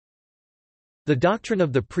The doctrine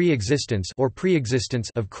of the pre-existence or preexistence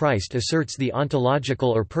of Christ asserts the ontological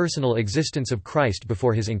or personal existence of Christ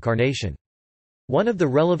before his incarnation. One of the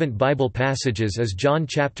relevant Bible passages is John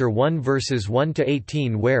chapter 1 verses 1 to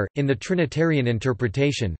 18 where, in the Trinitarian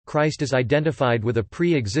interpretation, Christ is identified with a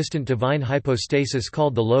pre-existent divine hypostasis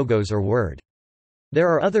called the Logos or Word. There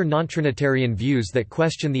are other non-Trinitarian views that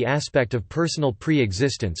question the aspect of personal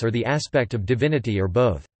pre-existence or the aspect of divinity or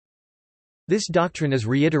both. This doctrine is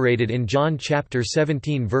reiterated in John chapter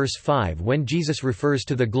 17 verse 5 when Jesus refers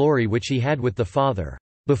to the glory which he had with the Father,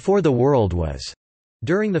 before the world was,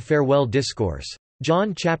 during the farewell discourse.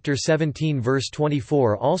 John chapter 17 verse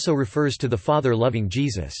 24 also refers to the Father loving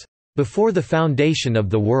Jesus, before the foundation of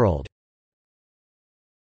the world.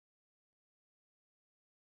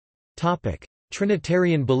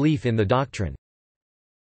 Trinitarian belief in the doctrine.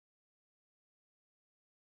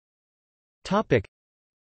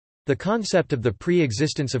 The concept of the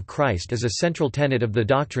pre-existence of Christ is a central tenet of the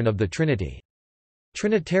doctrine of the Trinity.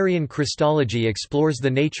 Trinitarian Christology explores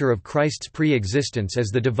the nature of Christ's pre-existence as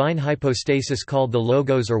the divine hypostasis called the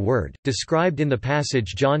Logos or Word, described in the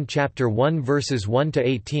passage John chapter 1 verses 1 to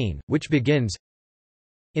 18, which begins,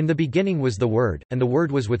 "In the beginning was the Word, and the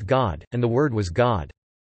Word was with God, and the Word was God.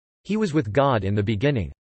 He was with God in the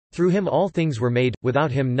beginning. Through him all things were made,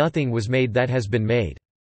 without him nothing was made that has been made."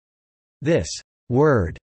 This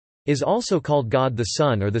Word is also called God the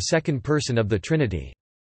Son or the second person of the Trinity.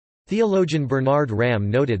 Theologian Bernard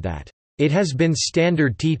Ramm noted that, "It has been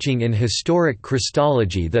standard teaching in historic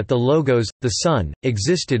Christology that the Logos, the Son,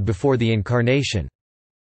 existed before the Incarnation.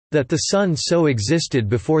 That the Son so existed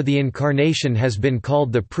before the Incarnation has been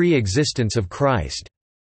called the pre-existence of Christ."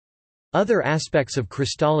 Other aspects of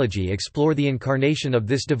Christology explore the incarnation of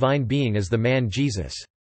this divine being as the man Jesus.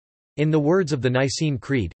 In the words of the Nicene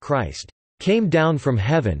Creed, Christ came down from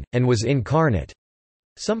heaven, and was incarnate.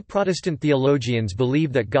 Some Protestant theologians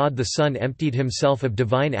believe that God the Son emptied himself of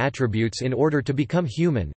divine attributes in order to become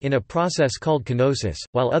human, in a process called kenosis,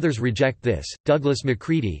 while others reject this. Douglas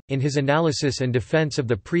Macready, in his analysis and defense of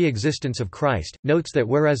the pre-existence of Christ, notes that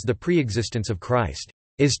whereas the pre-existence of Christ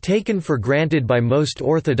is taken for granted by most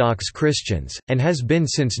Orthodox Christians, and has been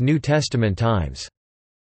since New Testament times,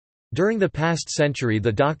 during the past century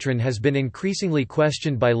the doctrine has been increasingly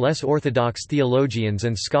questioned by less orthodox theologians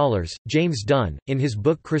and scholars. James Dunn, in his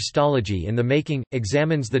book Christology in the Making,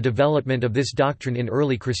 examines the development of this doctrine in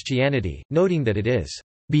early Christianity, noting that it is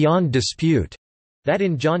beyond dispute that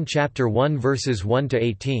in John chapter 1 verses 1 to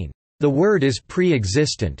 18, "The Word is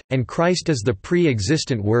pre-existent, and Christ is the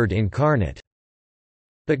pre-existent Word incarnate."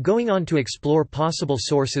 But going on to explore possible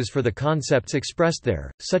sources for the concepts expressed there,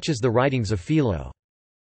 such as the writings of Philo.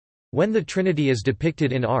 When the Trinity is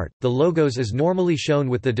depicted in art, the Logos is normally shown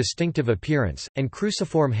with the distinctive appearance, and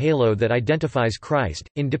cruciform halo that identifies Christ.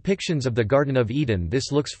 In depictions of the Garden of Eden,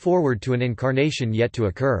 this looks forward to an incarnation yet to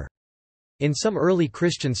occur. In some early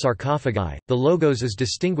Christian sarcophagi, the Logos is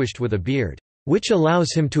distinguished with a beard, which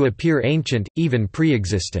allows him to appear ancient, even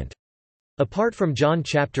pre-existent. Apart from John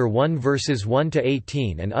chapter 1 verses 1 to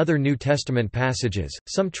 18 and other New Testament passages,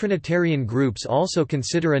 some Trinitarian groups also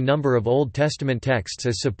consider a number of Old Testament texts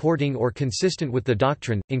as supporting or consistent with the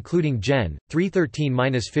doctrine, including Gen.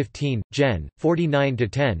 3:13-15, Gen.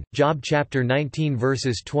 49-10, Job chapter 19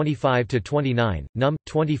 verses 25-29, Num.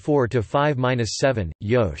 24-5-7,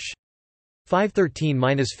 Yosh.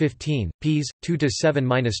 5:13-15, Ps.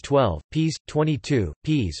 2-7-12, Ps. 22,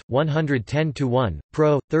 Ps. 110-1,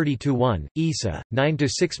 Pro. 30-1, Isa.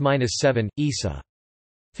 9-6-7, Isa.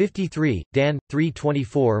 53, Dan.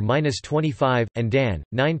 3:24-25, and Dan.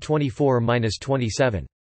 9:24-27.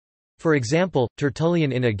 For example,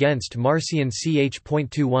 Tertullian in Against Marcion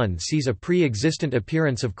ch.21 sees a pre-existent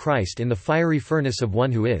appearance of Christ in the fiery furnace of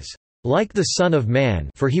one who is like the Son of Man,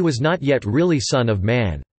 for he was not yet really Son of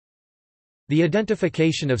Man. The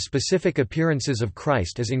identification of specific appearances of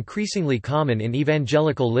Christ is increasingly common in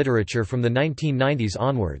evangelical literature from the 1990s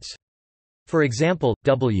onwards. For example,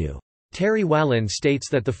 W. Terry Wallin states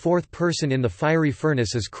that the fourth person in the fiery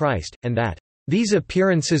furnace is Christ, and that, "These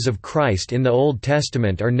appearances of Christ in the Old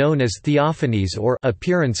Testament are known as theophanies or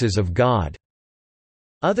appearances of God."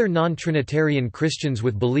 Other non-Trinitarian Christians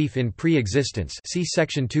with belief in pre-existence, see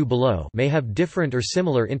section 2 below, may have different or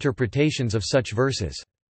similar interpretations of such verses.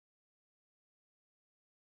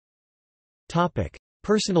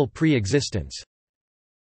 Personal pre-existence.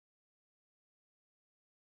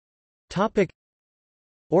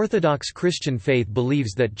 Orthodox Christian faith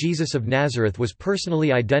believes that Jesus of Nazareth was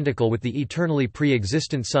personally identical with the eternally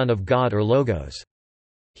pre-existent Son of God or Logos.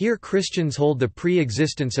 Here Christians hold the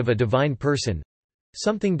pre-existence of a divine person,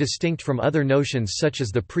 something distinct from other notions such as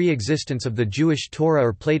the pre-existence of the Jewish Torah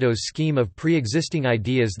or Plato's scheme of pre-existing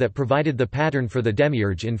ideas that provided the pattern for the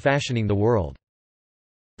demiurge in fashioning the world.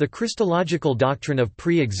 The Christological doctrine of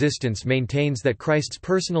pre-existence maintains that Christ's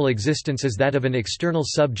personal existence is that of an external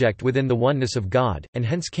subject within the oneness of God, and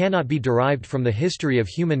hence cannot be derived from the history of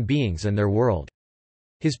human beings and their world.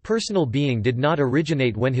 His personal being did not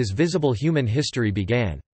originate when his visible human history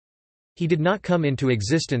began. He did not come into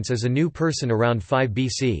existence as a new person around 5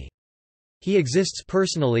 BC. He exists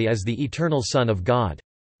personally as the eternal Son of God.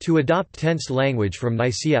 To adopt tense language from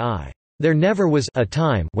Nicaea I, there never was a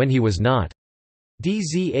time when he was not.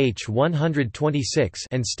 DZH 126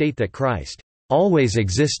 and state that Christ always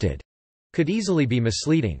existed could easily be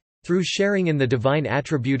misleading. Through sharing in the divine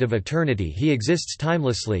attribute of eternity he exists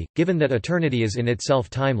timelessly, given that eternity is in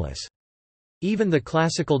itself timeless. Even the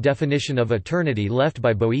classical definition of eternity left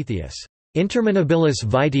by Boethius, interminabilis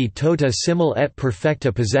vitae tota simul et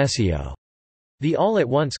perfecta possessio, the all at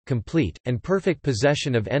once, complete, and perfect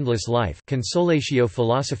possession of endless life, Consolatio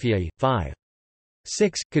Philosophiae, 5.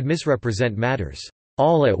 6, could misrepresent matters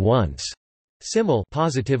all at once, simul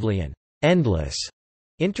positively and endless,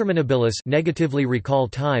 interminabilis negatively recall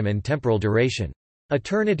time and temporal duration.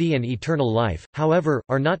 Eternity and eternal life, however,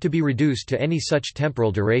 are not to be reduced to any such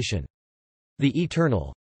temporal duration. The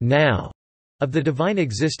eternal now of the divine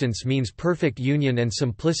existence means perfect union and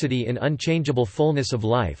simplicity in unchangeable fullness of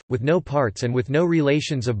life, with no parts and with no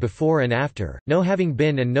relations of before and after, no having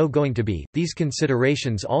been and no going to be. These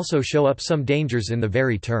considerations also show up some dangers in the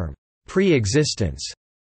very term, pre-existence.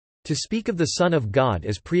 To speak of the Son of God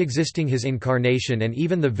as pre-existing his incarnation and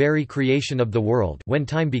even the very creation of the world when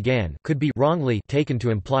time began could be wrongly taken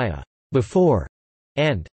to imply a before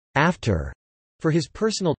and after for his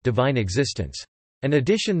personal, divine existence. An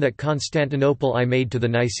addition that Constantinople I made to the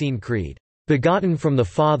Nicene Creed, begotten from the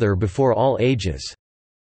Father before all ages,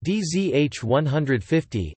 DZH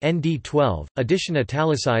 150, ND 12, addition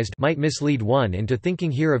italicized, might mislead one into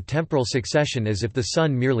thinking here of temporal succession as if the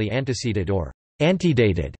Son merely anteceded or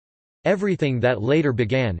antedated everything that later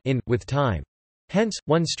began with time. Hence,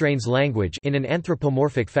 one strains language in an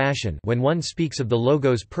anthropomorphic fashion when one speaks of the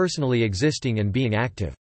Logos personally existing and being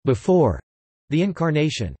active before the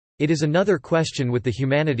Incarnation. It is another question with the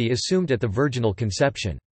humanity assumed at the virginal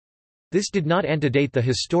conception. This did not antedate the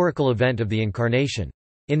historical event of the Incarnation.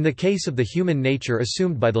 In the case of the human nature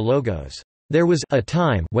assumed by the Logos, there was a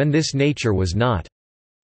time when this nature was not.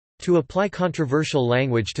 To apply controversial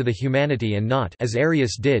language to the humanity and not, as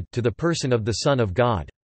Arius did, to the person of the Son of God.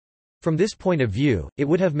 From this point of view, it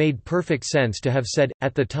would have made perfect sense to have said,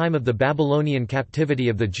 at the time of the Babylonian captivity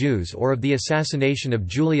of the Jews or of the assassination of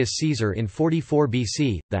Julius Caesar in 44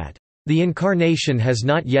 BC, that, "the Incarnation has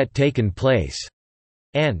not yet taken place,"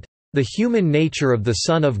 and, "the human nature of the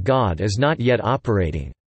Son of God is not yet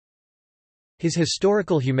operating." His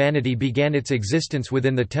historical humanity began its existence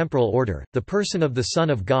within the temporal order. The person of the Son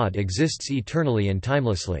of God exists eternally and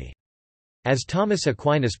timelessly. As Thomas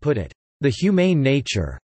Aquinas put it, "the humane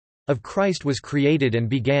nature of Christ was created and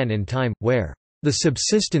began in time, where the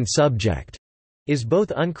subsistent subject is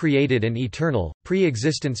both uncreated and eternal."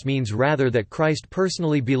 Pre-existence means rather that Christ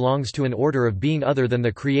personally belongs to an order of being other than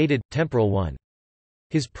the created, temporal one.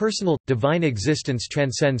 His personal, divine existence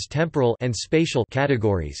transcends temporal and spatial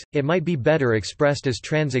categories. It might be better expressed as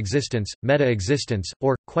trans-existence, meta-existence,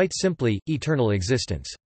 or, quite simply, eternal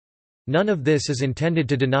existence. None of this is intended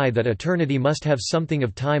to deny that eternity must have something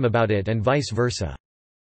of time about it and vice versa.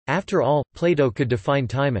 After all, Plato could define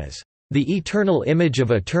time as the eternal image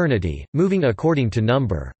of eternity, moving according to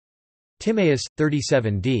number. Timaeus,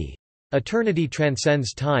 37d. Eternity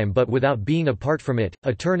transcends time but without being apart from it,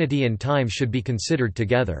 eternity and time should be considered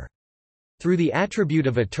together. Through the attribute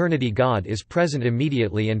of eternity God is present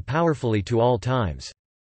immediately and powerfully to all times.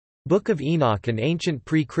 Book of Enoch, an ancient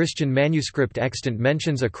pre-Christian manuscript extant,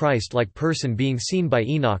 mentions a Christ-like person being seen by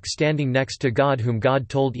Enoch standing next to God, whom God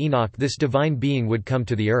told Enoch this divine being would come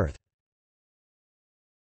to the earth.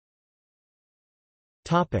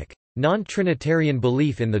 Non-Trinitarian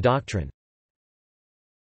belief in the doctrine.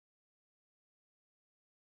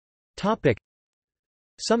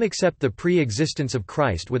 Some accept the pre-existence of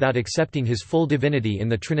Christ without accepting his full divinity in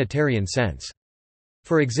the Trinitarian sense.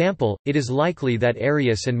 For example, it is likely that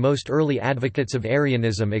Arius and most early advocates of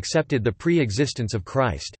Arianism accepted the pre-existence of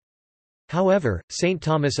Christ. However, St.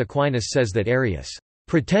 Thomas Aquinas says that Arius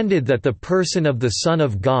pretended that the person of the Son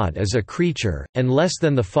of God is a creature, and less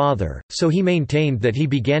than the Father, so he maintained that he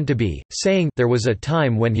began to be, saying, there was a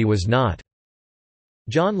time when he was not.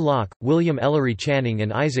 John Locke, William Ellery Channing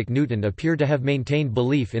and Isaac Newton appear to have maintained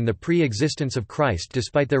belief in the pre-existence of Christ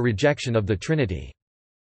despite their rejection of the Trinity.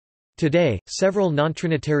 Today, several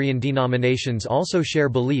non-Trinitarian denominations also share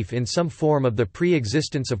belief in some form of the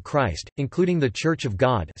pre-existence of Christ, including the Church of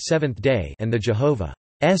God Seventh-day and the Jehovah's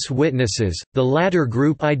Witnesses, the latter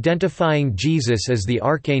group identifying Jesus as the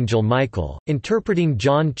Archangel Michael, interpreting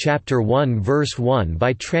John chapter 1 verse 1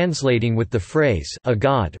 by translating with the phrase, "a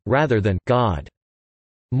God," rather than "God."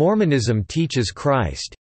 Mormonism teaches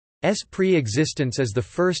Christ's pre-existence as the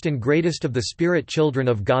first and greatest of the spirit children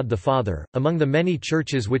of God the Father, among the many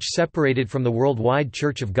churches which separated from the worldwide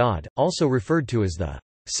Church of God, also referred to as the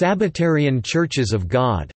Sabbatarian Churches of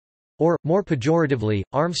God, or, more pejoratively,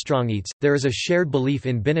 Armstrongites. There is a shared belief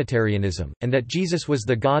in binitarianism, and that Jesus was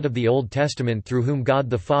the God of the Old Testament through whom God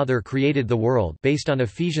the Father created the world based on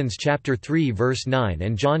Ephesians chapter 3 verse 9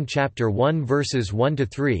 and John chapter 1 verses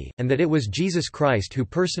 1–3, and that it was Jesus Christ who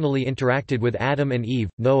personally interacted with Adam and Eve,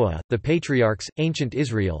 Noah, the patriarchs, ancient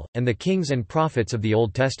Israel, and the kings and prophets of the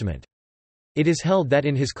Old Testament. It is held that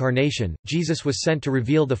in his carnation, Jesus was sent to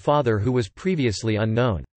reveal the Father who was previously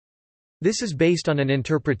unknown. This is based on an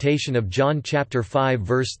interpretation of John chapter 5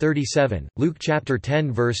 verse 37, Luke chapter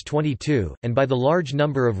 10 verse 22, and by the large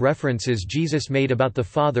number of references Jesus made about the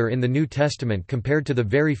Father in the New Testament compared to the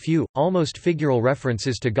very few, almost figural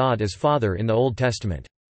references to God as Father in the Old Testament.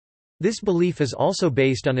 This belief is also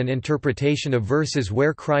based on an interpretation of verses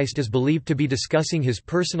where Christ is believed to be discussing his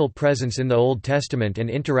personal presence in the Old Testament and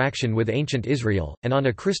interaction with ancient Israel, and on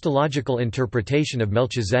a Christological interpretation of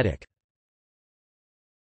Melchizedek.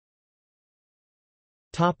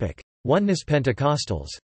 Oneness Pentecostals.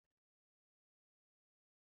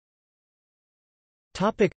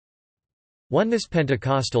 Oneness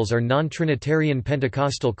Pentecostals are non-Trinitarian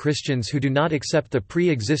Pentecostal Christians who do not accept the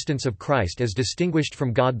pre-existence of Christ as distinguished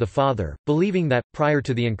from God the Father, believing that, prior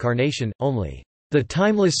to the Incarnation, only the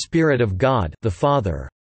timeless Spirit of God the Father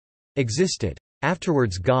existed.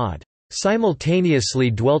 Afterwards God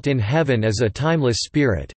simultaneously dwelt in heaven as a timeless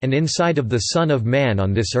Spirit, and inside of the Son of Man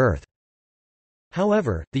on this earth.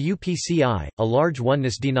 However, the UPCI, a large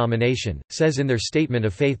oneness denomination, says in their statement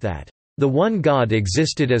of faith that the one God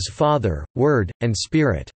existed as Father, Word, and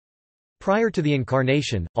Spirit prior to the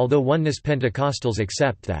Incarnation, although oneness Pentecostals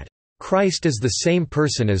accept that Christ is the same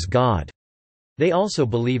person as God. They also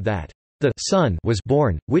believe that the Son was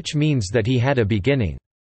born, which means that he had a beginning.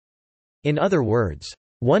 In other words,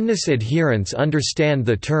 oneness adherents understand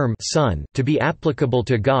the term Son to be applicable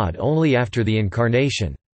to God only after the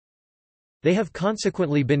Incarnation. They have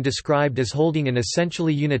consequently been described as holding an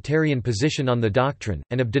essentially Unitarian position on the doctrine,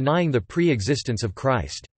 and of denying the pre-existence of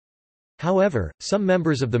Christ. However, some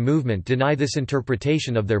members of the movement deny this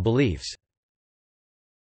interpretation of their beliefs.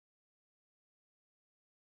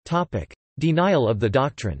 Denial of the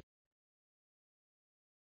doctrine.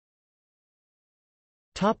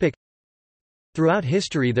 Throughout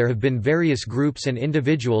history there have been various groups and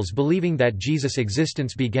individuals believing that Jesus'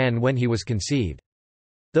 existence began when he was conceived.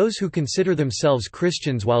 Those who consider themselves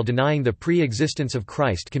Christians while denying the pre-existence of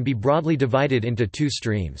Christ can be broadly divided into two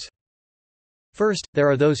streams. First, there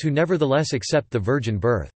are those who nevertheless accept the virgin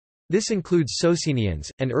birth. This includes Socinians,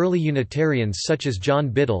 and early Unitarians such as John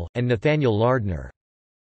Biddle, and Nathaniel Lardner.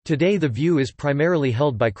 Today the view is primarily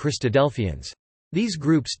held by Christadelphians. These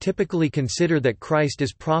groups typically consider that Christ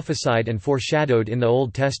is prophesied and foreshadowed in the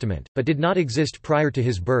Old Testament, but did not exist prior to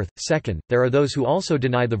his birth. Second, there are those who also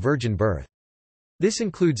deny the virgin birth. This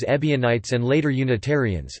includes Ebionites and later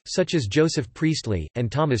Unitarians, such as Joseph Priestley,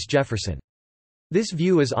 and Thomas Jefferson. This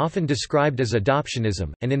view is often described as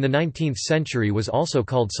adoptionism, and in the 19th century was also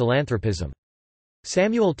called philanthropism.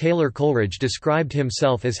 Samuel Taylor Coleridge described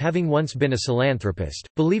himself as having once been a philanthropist,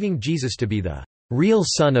 believing Jesus to be the real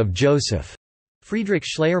son of Joseph. Friedrich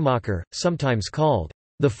Schleiermacher, sometimes called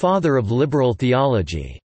the father of liberal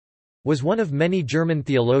theology, was one of many German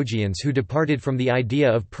theologians who departed from the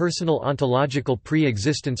idea of personal ontological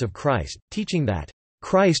pre-existence of Christ, teaching that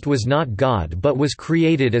Christ was not God but was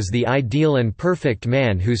created as the ideal and perfect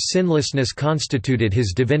man whose sinlessness constituted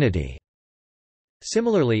his divinity.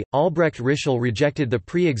 Similarly, Albrecht Ritschl rejected the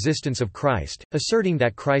pre-existence of Christ, asserting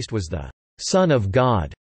that Christ was the Son of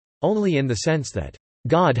God, only in the sense that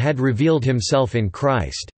God had revealed himself in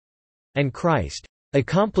Christ, and Christ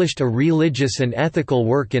accomplished a religious and ethical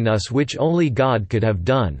work in us which only God could have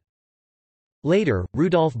done. Later,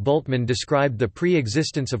 Rudolf Bultmann described the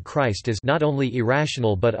pre-existence of Christ as not only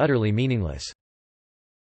irrational but utterly meaningless.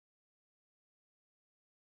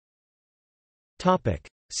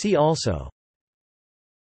 See also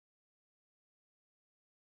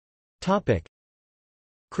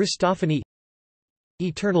Christophany,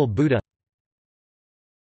 Eternal Buddha.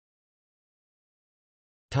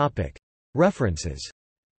 References.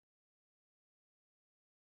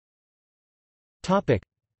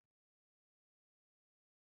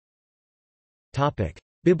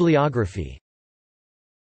 Bibliography